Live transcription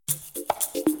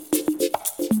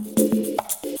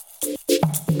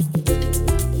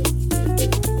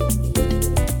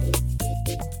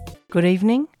Good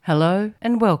evening, hello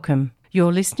and welcome.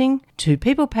 You're listening to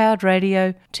People Powered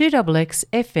Radio 2XX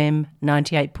FM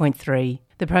 98.3.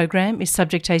 The program is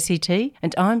Subject ACT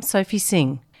and I'm Sophie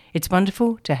Singh. It's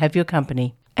wonderful to have your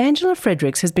company. Angela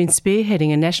Fredericks has been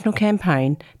spearheading a national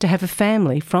campaign to have a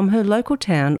family from her local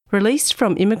town released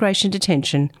from immigration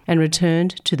detention and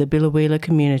returned to the Biloela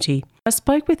community. I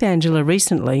spoke with Angela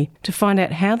recently to find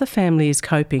out how the family is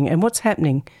coping and what's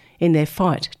happening in their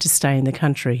fight to stay in the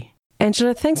country.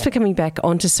 Angela, thanks for coming back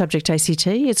onto Subject ACT.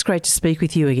 It's great to speak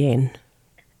with you again.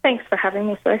 Thanks for having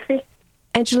me, Sophie.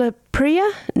 Angela,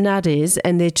 Priya, Nades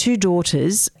and their two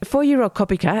daughters, 4-year-old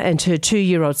Kopika and her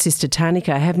 2-year-old sister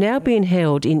Tanika, have now been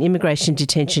held in immigration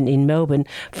detention in Melbourne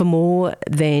for more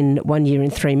than 1 year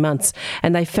and 3 months,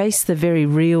 and they face the very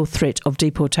real threat of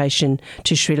deportation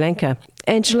to Sri Lanka.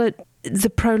 Angela, the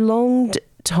prolonged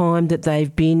time that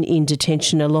they've been in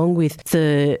detention, along with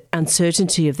the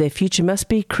uncertainty of their future, must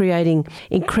be creating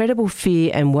incredible fear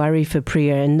and worry for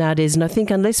Priya and Nades. And I think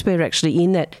unless we're actually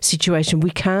in that situation, we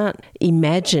can't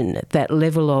imagine that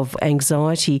level of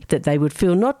anxiety that they would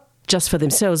feel, not just for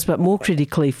themselves, but more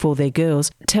critically for their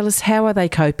girls. Tell us, how are they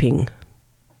coping?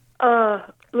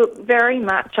 Look, very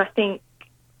much. I think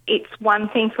it's one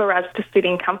thing for us to sit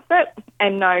in comfort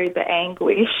and know the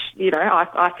anguish. You know,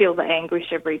 I feel the anguish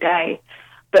every day.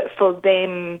 But for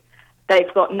them,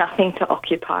 they've got nothing to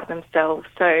occupy themselves.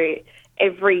 So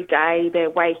every day they're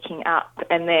waking up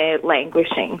and they're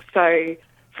languishing. So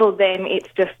for them, it's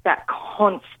just that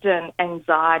constant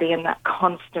anxiety and that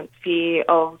constant fear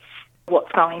of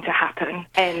what's going to happen.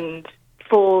 And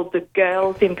for the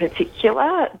girls in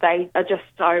particular, they are just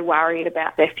so worried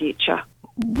about their future.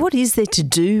 What is there to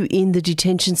do in the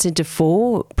detention centre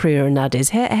for Priya and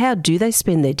Nades? How do they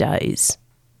spend their days?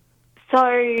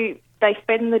 So they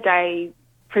spend the day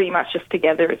pretty much just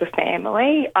together as a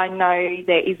family. I know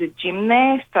there is a gym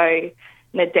there, so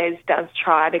Nades does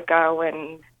try to go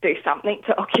and do something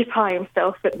to occupy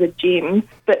himself at the gym,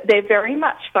 but they're very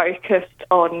much focused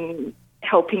on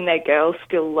helping their girls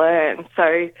still learn.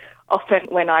 So often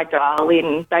when I dial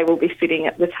in, they will be sitting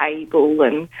at the table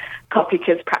and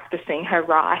Kopika's practicing her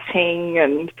writing,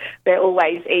 and they're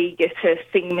always eager to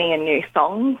sing me a new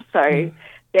song. So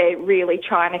they're really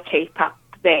trying to keep up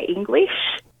their English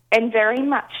and very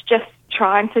much just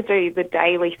trying to do the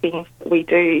daily things that we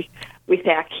do with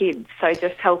our kids, so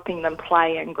just helping them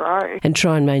play and grow. And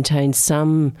try and maintain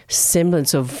some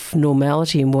semblance of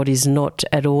normality in what is not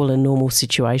at all a normal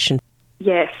situation.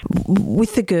 Yes.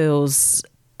 With the girls,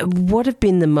 what have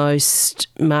been the most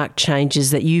marked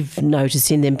changes that you've noticed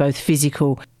in them, both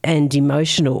physical and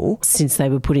emotional, since they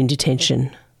were put in detention?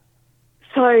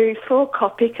 So for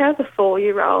Kopika, the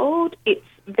 4-year-old, it's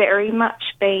very much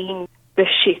been the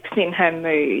shifts in her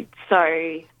mood.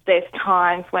 So there's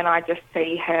times when I just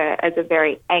see her as a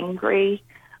very angry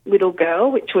little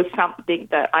girl, which was something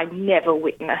that I never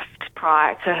witnessed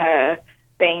prior to her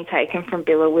being taken from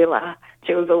Biloela.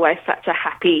 She was always such a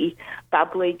happy,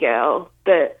 bubbly girl.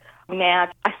 But now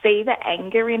I see the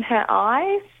anger in her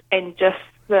eyes and just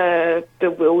the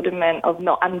bewilderment of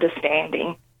not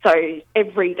understanding. So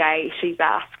every day she's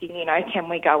asking, you know, can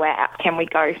we go out? Can we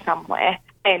go somewhere?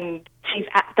 And she's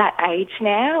at that age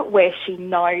now where she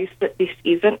knows that this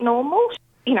isn't normal.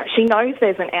 You know, she knows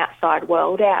there's an outside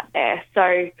world out there.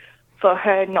 So for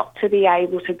her not to be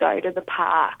able to go to the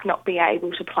park, not be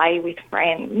able to play with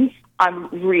friends, I'm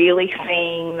really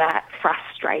seeing that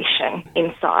frustration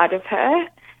inside of her.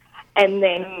 And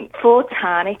then for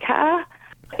Tanika,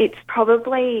 it's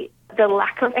probably the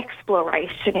lack of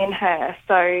exploration in her.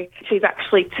 So she's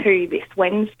actually 2 this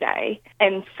Wednesday.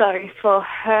 And so for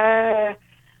her,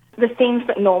 the things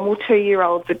that normal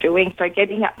 2-year-olds are doing, so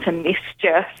getting up to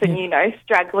mischief and, you know,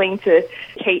 struggling to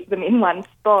keep them in one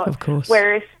spot. Of course.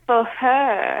 Whereas for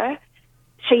her,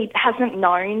 she hasn't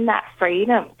known that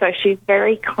freedom, so she's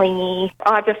very clingy.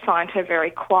 I just find her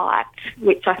very quiet,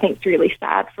 which I think is really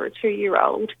sad for a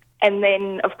 2-year-old. And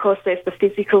then, of course, there's the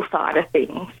physical side of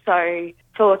things. So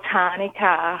for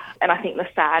Tanika, and I think the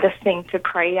saddest thing for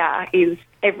Priya is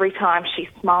every time she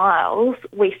smiles,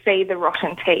 we see the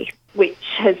rotten teeth, which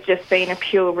has just been a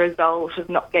pure result of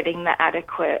not getting the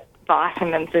adequate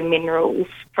vitamins and minerals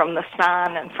from the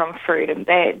sun and from fruit and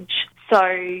veg. So,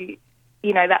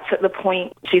 you know, that's at the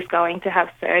point she's going to have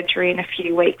surgery in a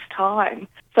few weeks' time.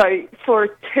 So for a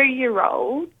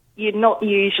 2-year-old, you're not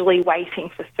usually waiting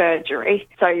for surgery.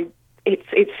 So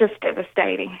it's just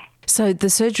devastating. So the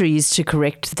surgery is to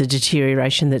correct the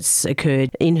deterioration that's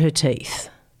occurred in her teeth?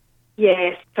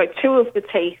 Yes. So 2 of the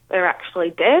teeth are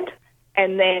actually dead,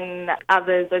 and then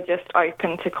others are just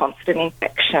open to constant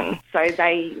infection. So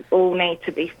they all need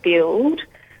to be filled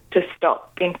to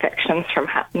stop infections from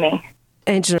happening.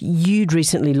 Angela, you'd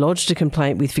recently lodged a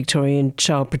complaint with Victorian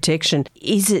Child Protection.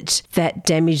 Is it that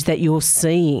damage that you're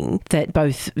seeing, that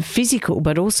both physical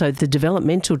but also the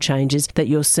developmental changes that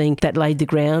you're seeing, that laid the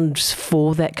grounds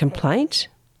for that complaint?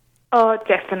 Oh,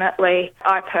 definitely.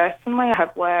 I personally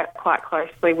have worked quite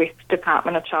closely with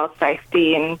Department of Child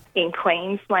Safety in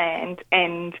Queensland,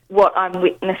 and what I'm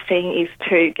witnessing is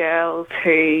two girls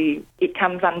who it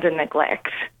comes under neglect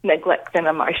and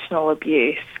emotional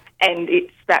abuse. And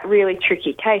it's that really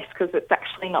tricky case because it's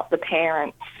actually not the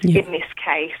parents in this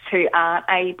case who aren't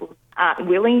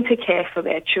willing to care for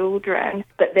their children,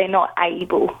 but they're not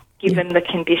able given the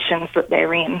conditions that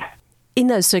they're in. In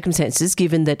those circumstances,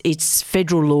 given that it's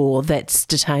federal law that's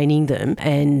detaining them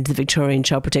and the Victorian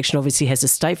Child Protection obviously has a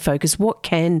state focus, what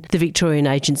can the Victorian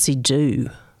agency do?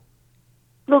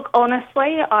 Look,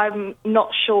 honestly, I'm not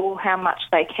sure how much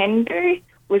they can do.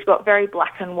 We've got very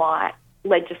black and white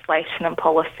legislation and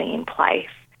policy in place.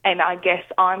 And I guess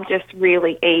I'm just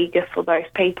really eager for those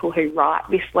people who write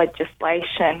this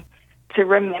legislation to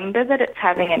remember that it's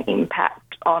having an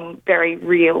impact on very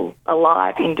real,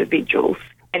 alive individuals.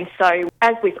 And so,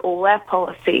 as with all our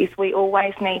policies, we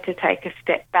always need to take a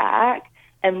step back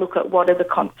and look at what are the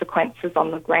consequences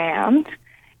on the ground.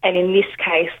 And in this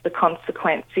case, the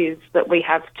consequence is that we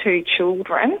have two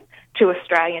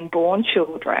Australian-born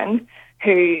children,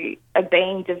 who are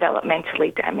being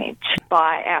developmentally damaged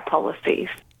by our policies.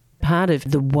 Part of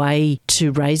the way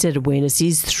to raise that awareness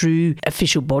is through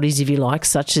official bodies, if you like,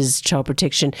 such as Child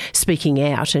Protection, speaking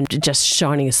out and just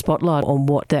shining a spotlight on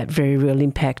what that very real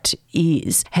impact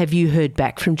is. Have you heard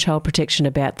back from Child Protection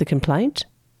about the complaint?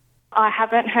 I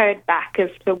haven't heard back as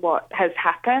to what has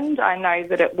happened. I know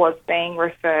that it was being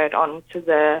referred on to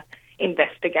the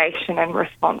investigation and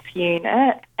response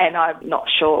unit, and I'm not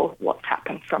sure what's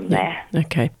happened from there.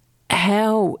 Okay.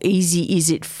 How easy is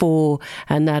it for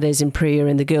Nades and Priya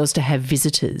and the girls to have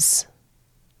visitors?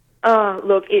 Oh,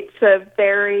 look, it's a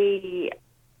very...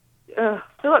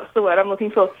 what's the word I'm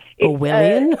looking for?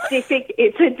 Orwellian?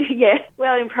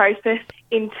 In process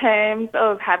in terms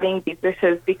of having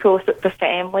visitors, because it's a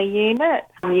family unit.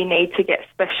 You need to get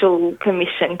special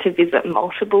permission to visit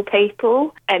multiple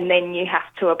people, and then you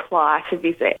have to apply to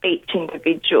visit each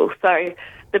individual. So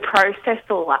the process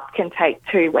all up can take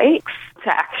 2 weeks to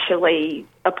actually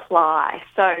apply.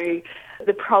 So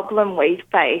the problem we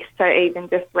face, so even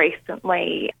just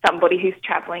recently, somebody who's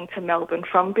travelling to Melbourne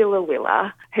from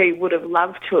Billawilla who would have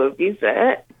loved to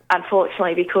visit,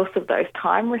 unfortunately because of those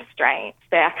time restraints,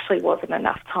 there actually wasn't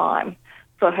enough time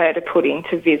for her to put in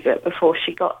to visit before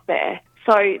she got there.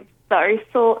 So those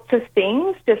sorts of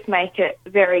things just make it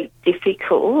very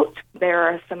difficult. There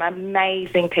are some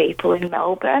amazing people in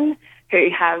Melbourne who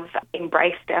have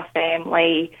embraced our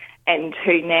family and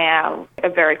who now are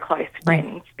very close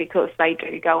friends because they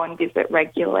do go and visit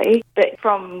regularly. But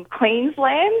from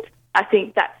Queensland, I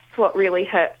think that's what really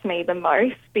hurts me the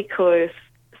most, because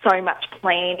so much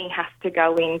planning has to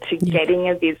go into getting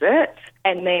a visit,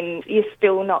 and then you're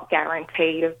still not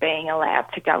guaranteed of being allowed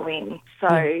to go in.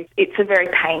 So it's a very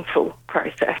painful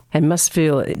process. And must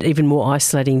feel even more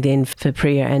isolating then for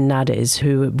Priya and Nades,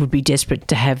 who would be desperate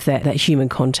to have that human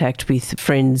contact with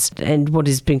friends and what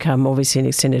has become obviously an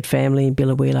extended family in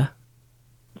Billawilla.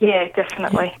 Yeah,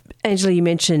 definitely. Angela, you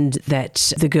mentioned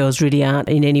that the girls really aren't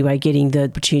in any way getting the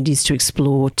opportunities to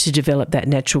explore, to develop that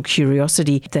natural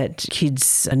curiosity that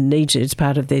kids need as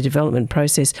part of their development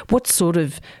process. What sort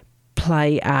of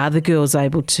play are the girls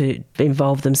able to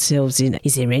involve themselves in?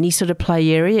 Is there any sort of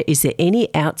play area? Is there any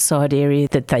outside area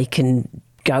that they can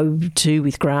go to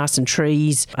with grass and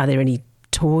trees? Are there any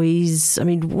toys? I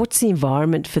mean, what's the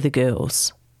environment for the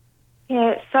girls?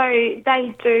 Yeah, so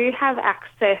they do have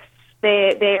access.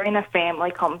 They're in a family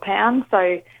compound,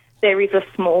 so there is a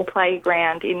small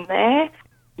playground in there.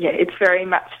 Yeah, it's very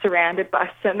much surrounded by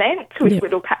cement with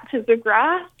little patches of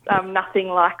grass, nothing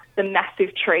like the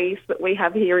massive trees that we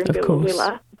have here in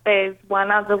Billawilla. There's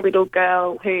one other little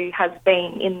girl who has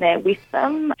been in there with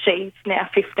them. She's now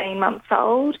 15 months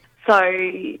old, so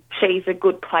she's a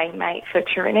good playmate for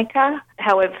Tarinika.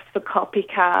 However, for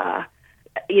Kopika,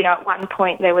 you know, at one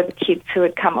point there were the kids who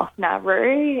had come off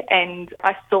Nauru, and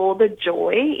I saw the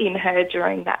joy in her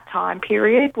during that time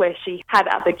period where she had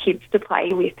other kids to play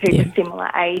with who were similar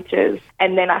ages,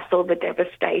 and then I saw the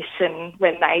devastation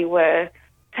when they were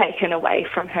taken away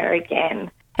from her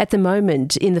again. At the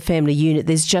moment, in the family unit,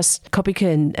 there's just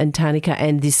Kopika and Tanika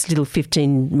and this little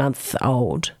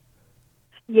 15-month-old.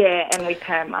 Yeah, and with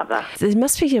her mother. There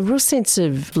must be a real sense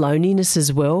of loneliness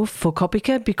as well for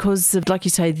Kopika because, like you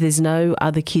say, there's no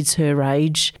other kids her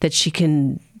age that she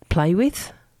can play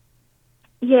with.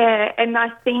 Yeah, and I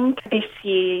think this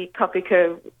year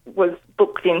Kopika was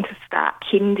booked in to start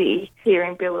kindy here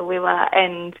in Billawilla,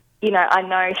 and, you know, I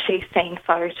know she's seen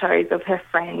photos of her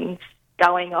friends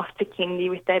going off to kindy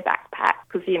with their backpack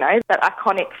because, you know, that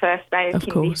iconic first day of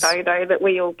kindy course. photo that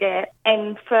we all get.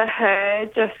 And for her,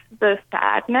 just the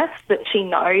sadness that she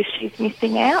knows she's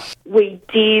missing out. We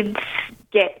did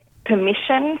get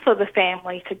permission for the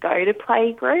family to go to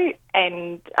playgroup,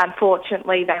 and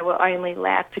unfortunately they were only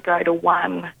allowed to go to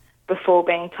one before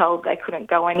being told they couldn't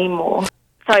go anymore.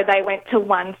 So they went to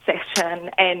one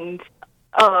session, and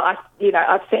I've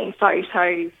seen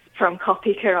photos from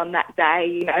Kopika on that day.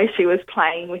 You know, she was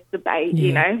playing with the baby,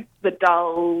 you know, the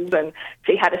dolls, and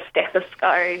she had a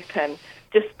stethoscope, and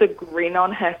just the grin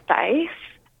on her face.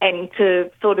 And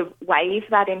to sort of wave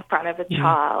that in front of a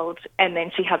child, and then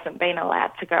she hasn't been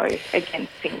allowed to go again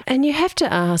since. And you have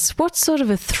to ask, what sort of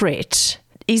a threat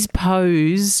is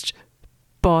posed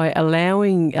by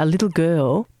allowing a little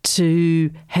girl to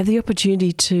have the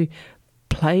opportunity to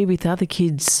play with other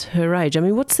kids her age? I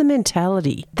mean, what's the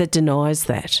mentality that denies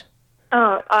that?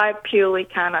 Oh, I purely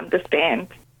can't understand.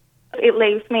 It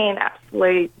leaves me in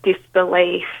absolute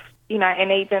disbelief, you know,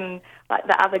 and even like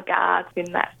the other guards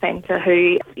in that centre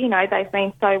who, you know, they've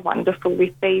been so wonderful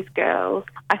with these girls.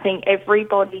 I think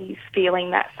everybody's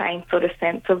feeling that same sort of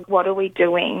sense of what are we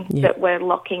doing that we're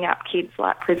locking up kids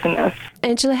like prisoners.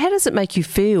 Angela, how does it make you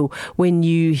feel when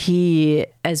you hear,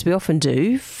 as we often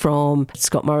do, from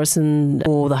Scott Morrison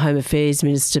or the Home Affairs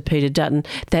Minister Peter Dutton,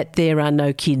 that there are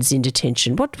no kids in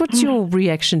detention? What's your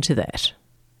reaction to that?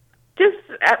 Just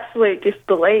absolute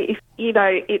disbelief. You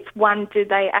know, it's one, do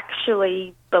they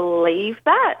actually believe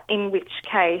that? In which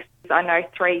case, I know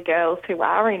 3 girls who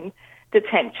are in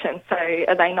detention, so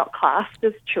are they not classed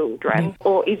as children?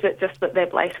 Or is it just that they're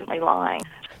blatantly lying?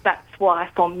 That's why,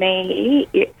 for me,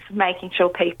 it's making sure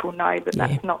people know that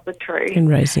that's not the truth. And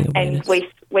raising awareness. And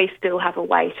we still have a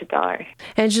way to go.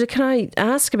 Angela, can I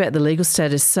ask about the legal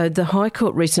status? So the High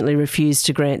Court recently refused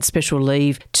to grant special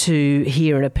leave to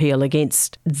hear an appeal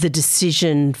against the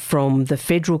decision from the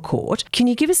Federal Court. Can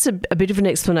you give us a bit of an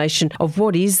explanation of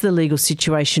what is the legal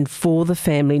situation for the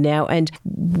family now and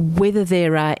whether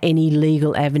there are any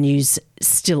legal avenues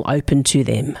still open to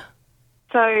them?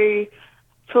 So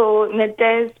for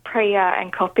Nadez, Priya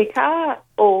and Kopika,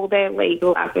 all their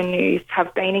legal avenues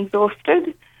have been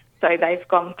exhausted. So they've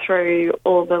gone through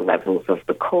all the levels of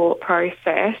the court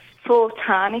process. For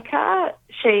Tanika,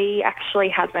 she actually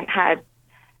hasn't had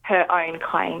her own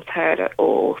claims heard at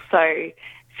all. So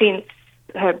since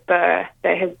her birth,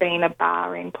 there has been a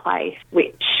bar in place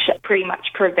which pretty much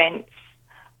prevents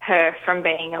her from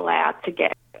being allowed to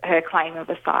get her claim of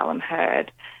asylum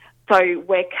heard. So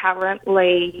we're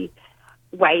currently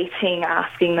waiting,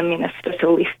 asking the minister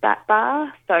to lift that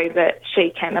bar so that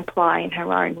she can apply in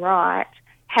her own right.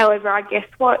 However, I guess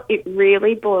what it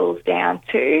really boils down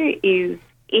to is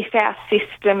if our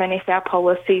system and if our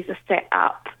policies are set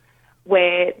up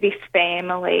where this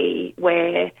family,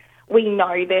 where we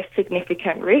know there's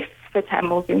significant risks for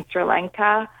Tamils in Sri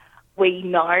Lanka, we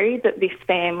know that this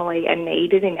family are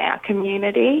needed in our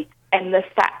community, and the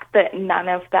fact that none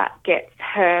of that gets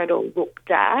heard or looked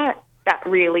at, that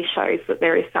really shows that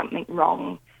there is something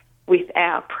wrong with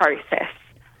our process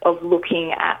of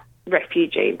looking at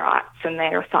refugee rights and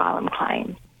their asylum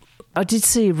claims. I did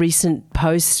see a recent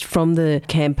post from the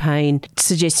campaign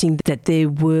suggesting that there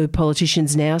were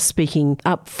politicians now speaking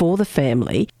up for the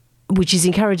family, which is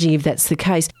encouraging if that's the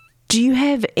case. Do you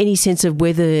have any sense of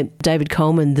whether David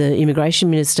Coleman, the Immigration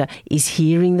Minister, is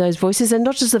hearing those voices, and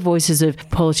not just the voices of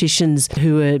politicians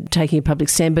who are taking a public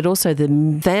stand, but also the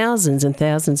thousands and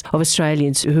thousands of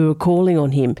Australians who are calling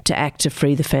on him to act to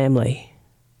free the family?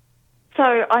 So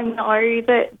I know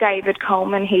that David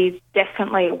Coleman, he's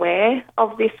definitely aware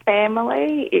of this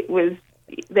family. It was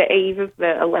the eve of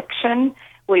the election.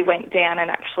 We went down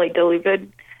and actually delivered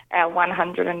our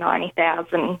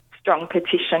 190,000 strong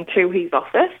petition to his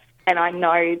office. And I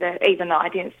know that even though I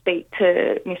didn't speak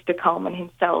to Mr. Coleman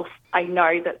himself, I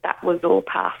know that that was all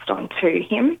passed on to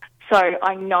him. So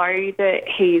I know that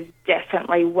he's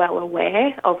definitely well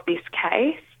aware of this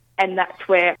case. And that's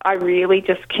where I really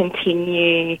just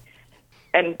continue,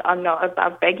 and I'm not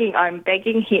above begging, I'm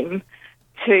begging him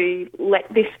to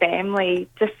let this family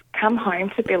just come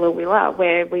home to Billawilla,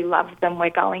 where we love them,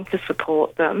 we're going to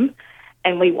support them,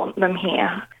 and we want them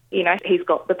here. You know, he's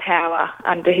got the power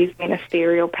under his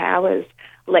ministerial powers.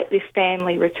 Let this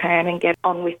family return and get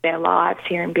on with their lives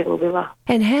here in Billawilla.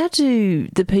 And how do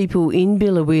the people in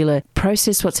Billawilla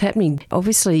process what's happening?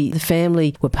 Obviously, the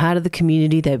family were part of the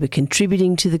community. They were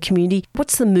contributing to the community.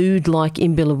 What's the mood like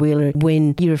in Billawilla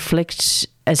when you reflect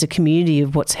as a community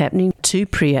of what's happening to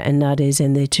Priya and Nades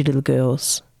and their two little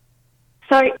girls?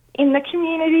 So in the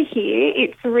community here,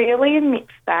 it's really a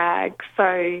mixed bag.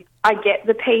 So I get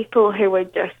the people who are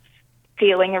just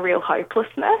feeling a real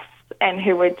hopelessness and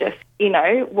who are just,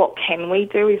 what can we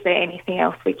do? Is there anything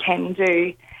else we can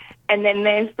do? And then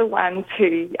there's the ones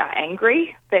who are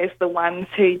angry. There's the ones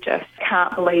who just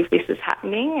can't believe this is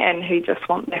happening and who just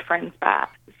want their friends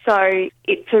back. So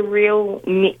it's a real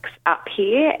mix up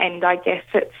here, and I guess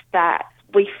it's that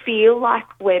we feel like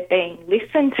we're being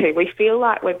listened to. We feel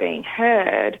like we're being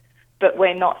heard, but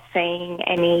we're not seeing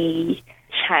any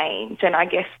change. And I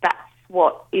guess that's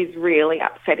what is really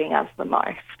upsetting us the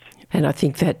most. And I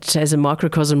think that as a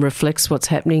microcosm reflects what's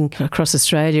happening across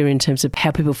Australia in terms of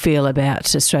how people feel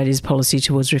about Australia's policy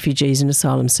towards refugees and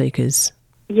asylum seekers.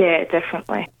 Yeah,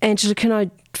 definitely. Angela, can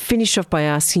I finish off by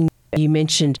asking, you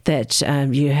mentioned that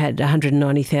you had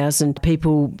 190,000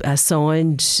 people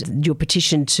signed your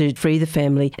petition to free the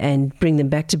family and bring them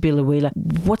back to Biloela.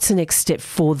 What's the next step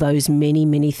for those many,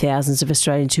 many thousands of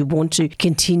Australians who want to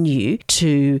continue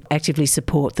to actively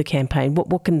support the campaign?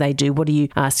 What can they do? What are you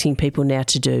asking people now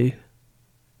to do?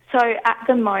 So at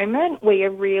the moment, we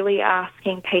are really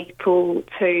asking people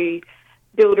to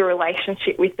build a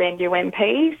relationship with their new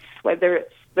MPs, whether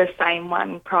it's the same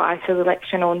one prior to the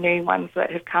election or new ones that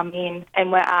have come in.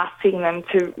 And we're asking them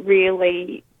to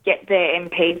really get their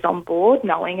MPs on board,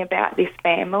 knowing about this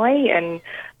family and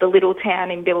the little town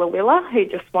in Biloela who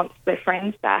just wants their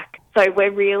friends back. So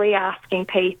we're really asking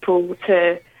people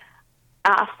to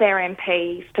ask their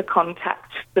MPs to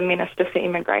contact the Minister for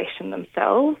Immigration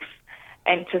themselves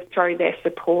and to throw their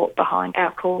support behind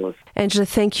our cause. Angela,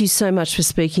 thank you so much for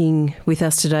speaking with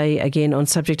us today again on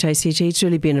Subject ACT. It's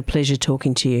really been a pleasure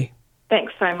talking to you.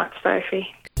 Thanks so much,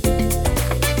 Sophie.